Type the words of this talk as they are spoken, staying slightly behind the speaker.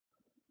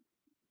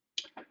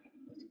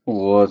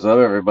What's up,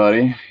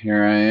 everybody?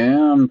 Here I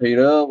am, P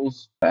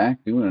Doubles, back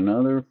doing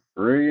another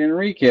friggin'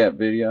 recap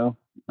video.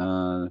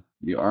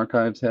 The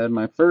archives had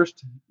my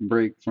first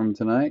break from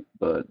tonight,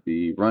 but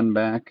the run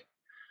back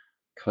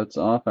cuts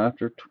off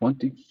after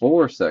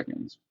 24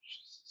 seconds,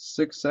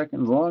 6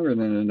 seconds longer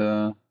than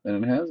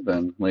it has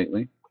been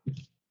lately.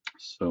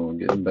 So we're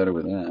getting better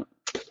with that.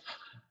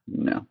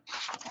 No,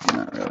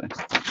 not really.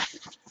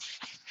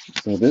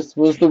 So this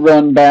was the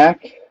run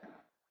back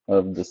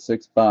of the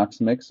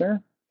 6-box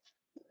mixer.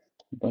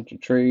 A bunch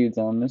of trades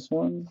on this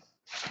one.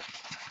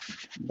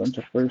 A bunch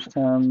of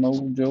first-time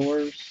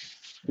mojoers.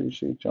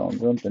 Appreciate y'all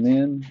jumping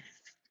in.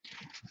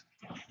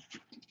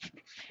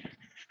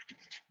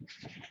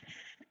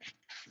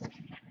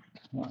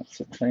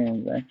 Lots of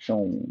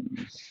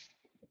transactions.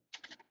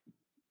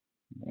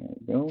 There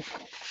we go.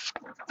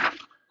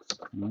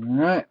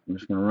 Alright, I'm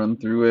just going to run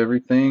through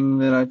everything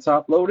that I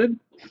top loaded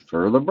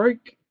for the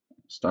break.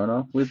 Start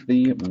off with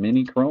the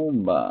mini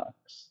chrome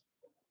box.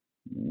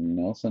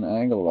 Nelson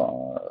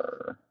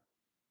Aguilar.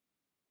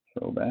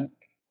 Throwback.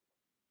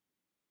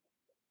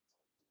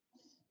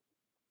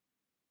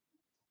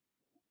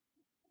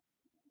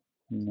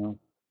 No.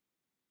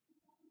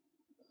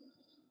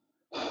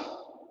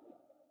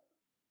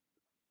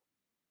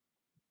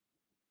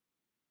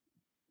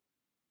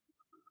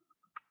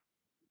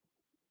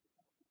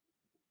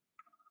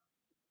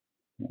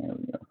 There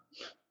we go.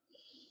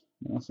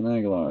 Nelson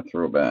Aguilar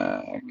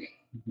throwback.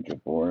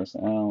 Javoris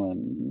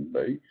Allen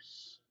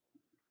base.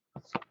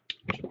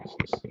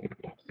 Jesus.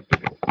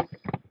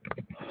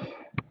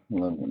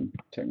 Love when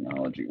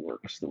technology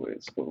works the way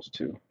it's supposed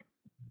to.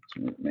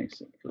 So it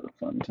makes it for a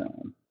fun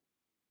time.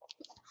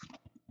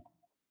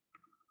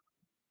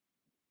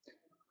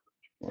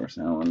 Forrest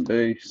Allen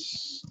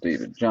base,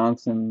 David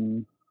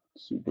Johnson,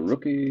 super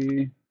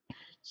rookie,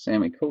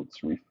 Sammy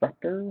Coates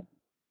refractor,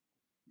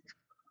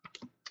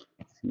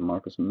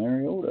 Marcus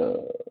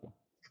Mariota,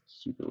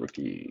 super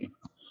rookie,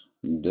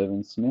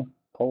 Devin Smith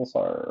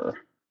Pulsar,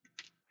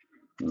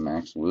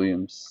 Max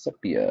Williams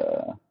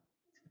Sepia,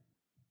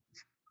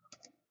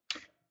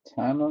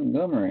 Ty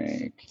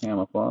Montgomery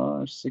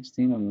camouflage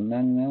 16 of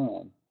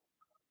 99,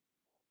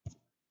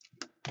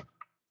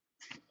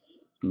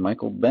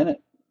 Michael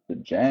Bennett the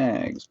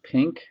Jags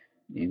pink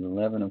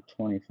 11 of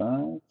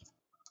 25.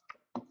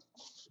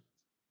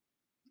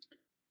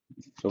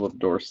 Philip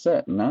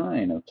Dorsett,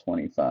 9 of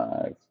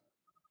 25.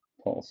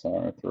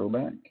 Pulsar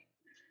throwback.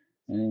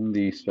 And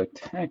the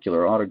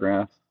spectacular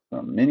autograph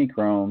from Mini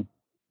Chrome,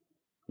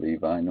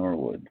 Levi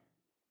Norwood.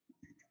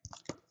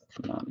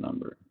 Not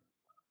numbered.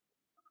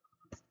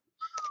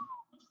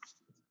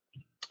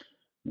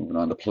 Moving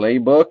on to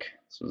Playbook.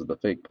 This is the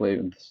fake play.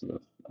 This is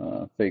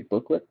the fake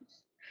booklet.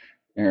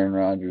 Aaron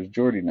Rodgers,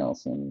 Jordy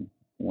Nelson,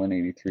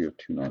 183 of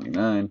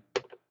 299.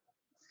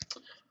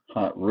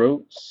 Hot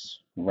routes.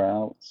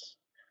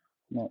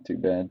 Not too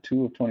bad.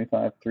 2 of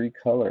 25,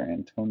 3-color.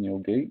 Antonio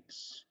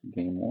Gates,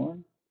 game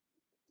 1.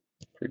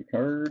 Pretty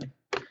card.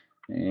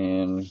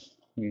 And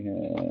we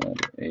had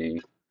a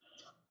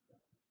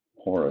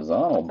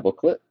horizontal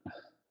booklet,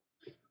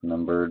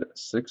 numbered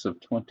 6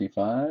 of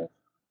 25.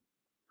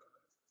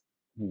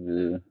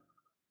 The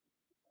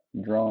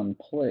draw and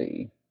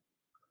play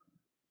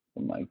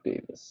for Mike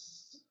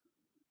Davis.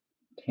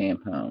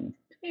 Tampound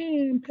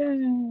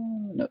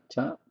up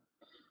top.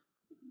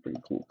 Pretty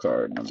cool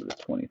card, number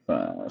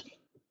 25.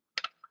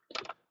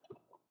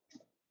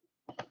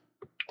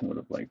 Would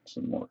have liked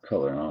some more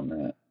color on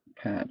that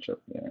patch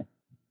up there.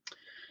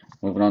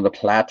 Moving on to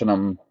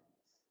Platinum.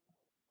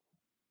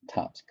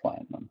 Topps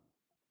Platinum.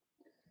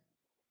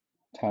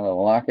 Tyler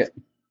Lockett.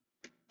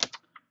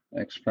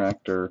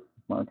 X-Fractor.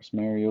 Marcus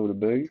Mariota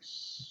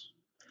base.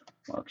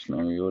 Marcus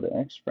Mariota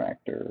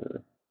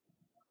X-Fractor.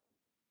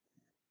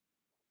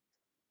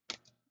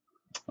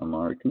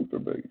 Amari Cooper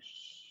base.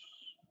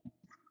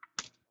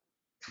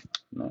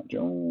 Matt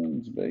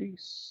Jones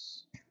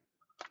base.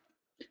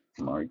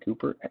 Amari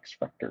Cooper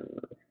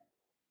X-Fractor.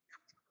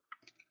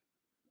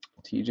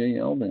 TJ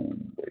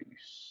Yeldon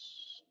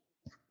base.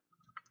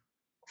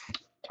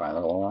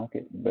 Tyler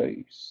Lockett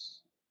base.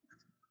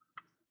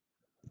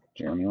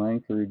 Jeremy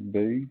Langford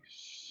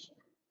base.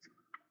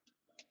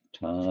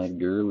 Todd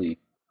Gurley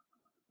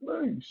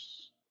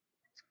base.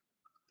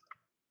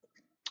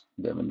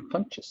 Devin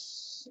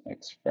Funchess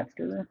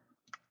X-Fractor.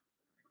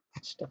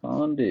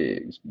 Stephon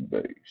Diggs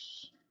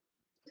base.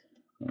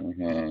 And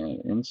we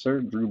had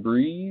insert Drew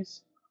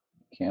Brees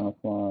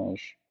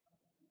camouflage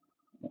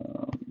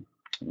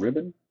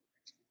ribbon,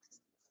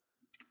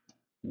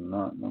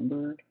 not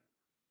numbered.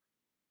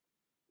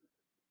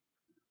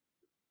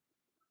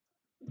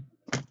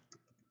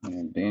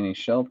 And Danny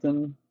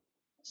Shelton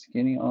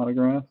skinny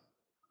autograph.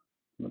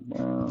 The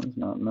Browns,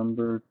 not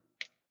numbered.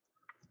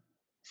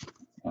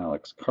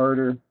 Alex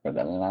Carter for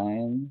the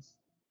Lions,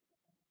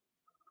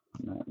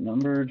 not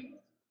numbered.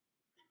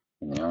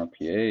 And the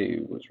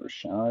RPA was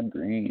Rashad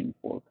Green,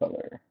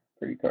 4-color.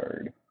 Pretty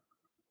card.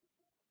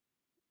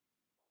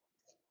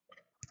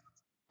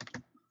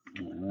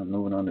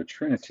 Moving on to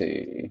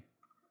Trinity.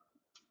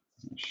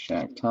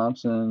 Shaq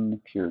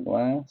Thompson, Pure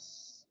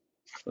Glass.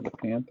 for the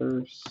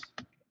Panthers.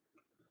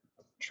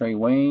 Trey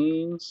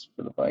Waynes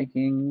for the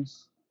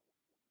Vikings.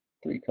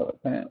 3-color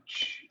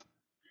patch.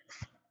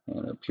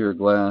 And a pure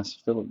glass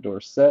Philip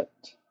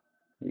Dorsett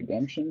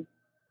redemption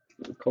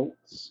for the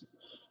Colts.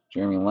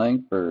 Jeremy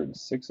Langford,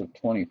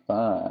 6/25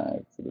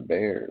 for the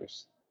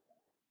Bears.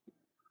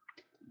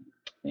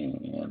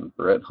 And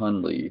Brett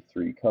Hundley,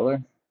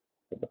 3-color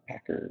for the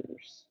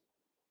Packers.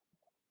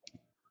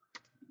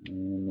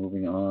 And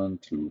moving on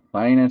to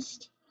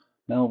Finest,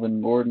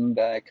 Melvin Gordon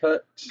die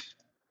cut,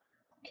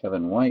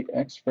 Kevin White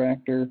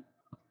X-Fractor,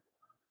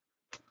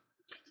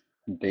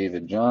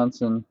 David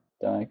Johnson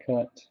die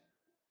cut,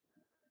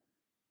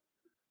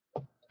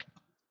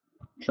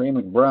 Trey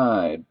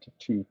McBride to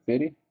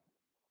 250,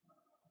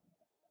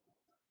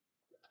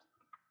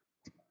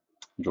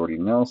 Jordy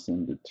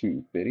Nelson to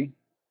 250,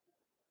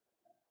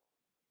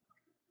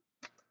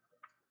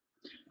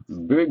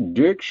 Big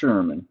Dick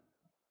Sherman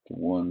to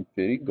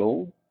 150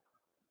 gold,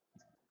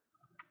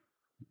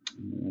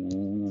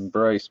 and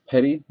Bryce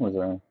Petty was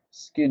our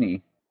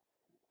skinny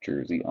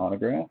jersey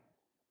autograph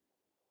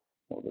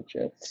for the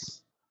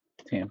Jets.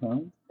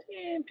 Tampon.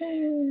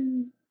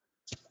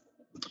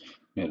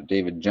 We had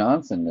David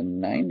Johnson to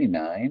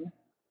 99.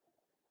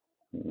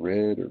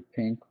 Red or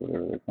pink,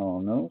 whatever they're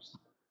calling those.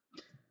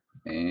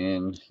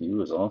 And he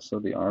was also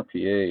the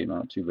RPA,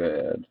 not too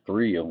bad.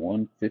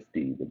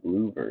 3/150, the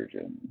blue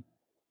version.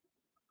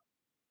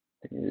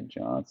 David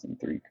Johnson,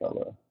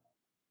 3-color.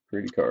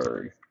 Pretty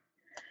card.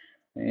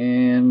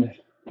 And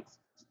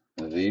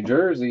the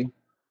jersey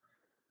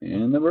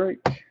in the break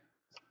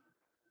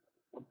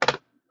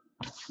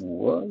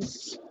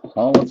was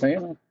Hall of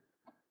Famer.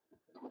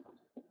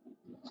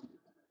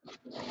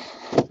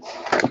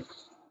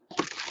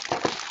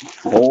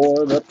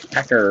 For the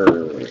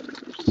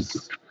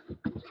Packers,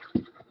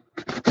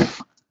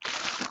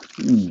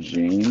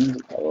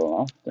 James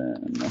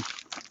Lofton.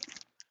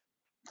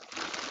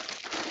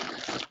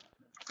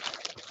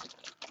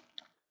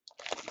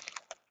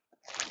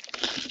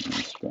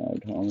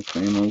 Inscribed Hall of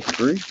Fame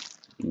 03.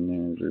 And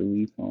there's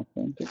Relief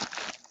Authentic.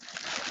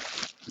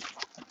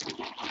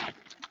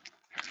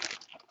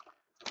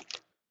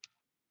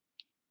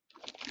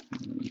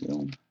 There we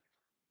go.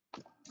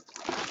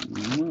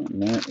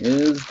 And that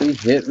is the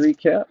hit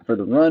recap for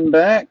the run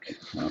back.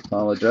 I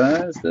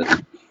apologize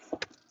that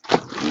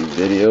the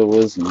video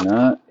was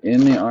not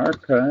in the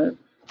archive.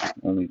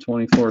 Only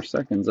 24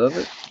 seconds of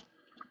it.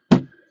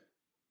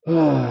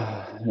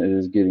 It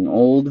is getting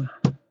old.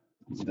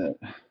 That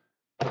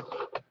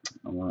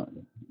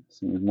it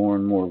seems more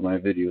and more of my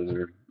videos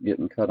are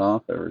getting cut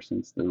off ever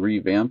since the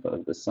revamp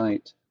of the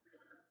site.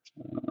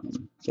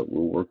 But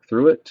we'll work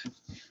through it.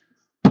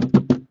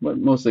 But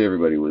mostly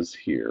everybody was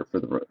here for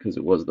because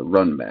it was the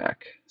run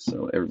back,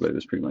 so everybody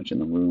was pretty much in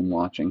the room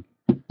watching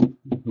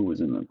who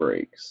was in the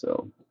break.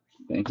 So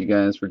thank you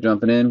guys for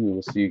jumping in. We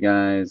will see you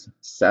guys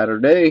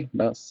Saturday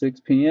about 6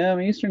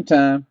 p.m. Eastern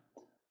time.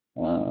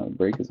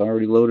 Break is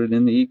already loaded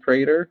in the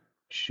e-crater.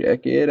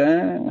 Check it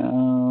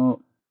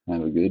out.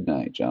 Have a good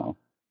night, y'all.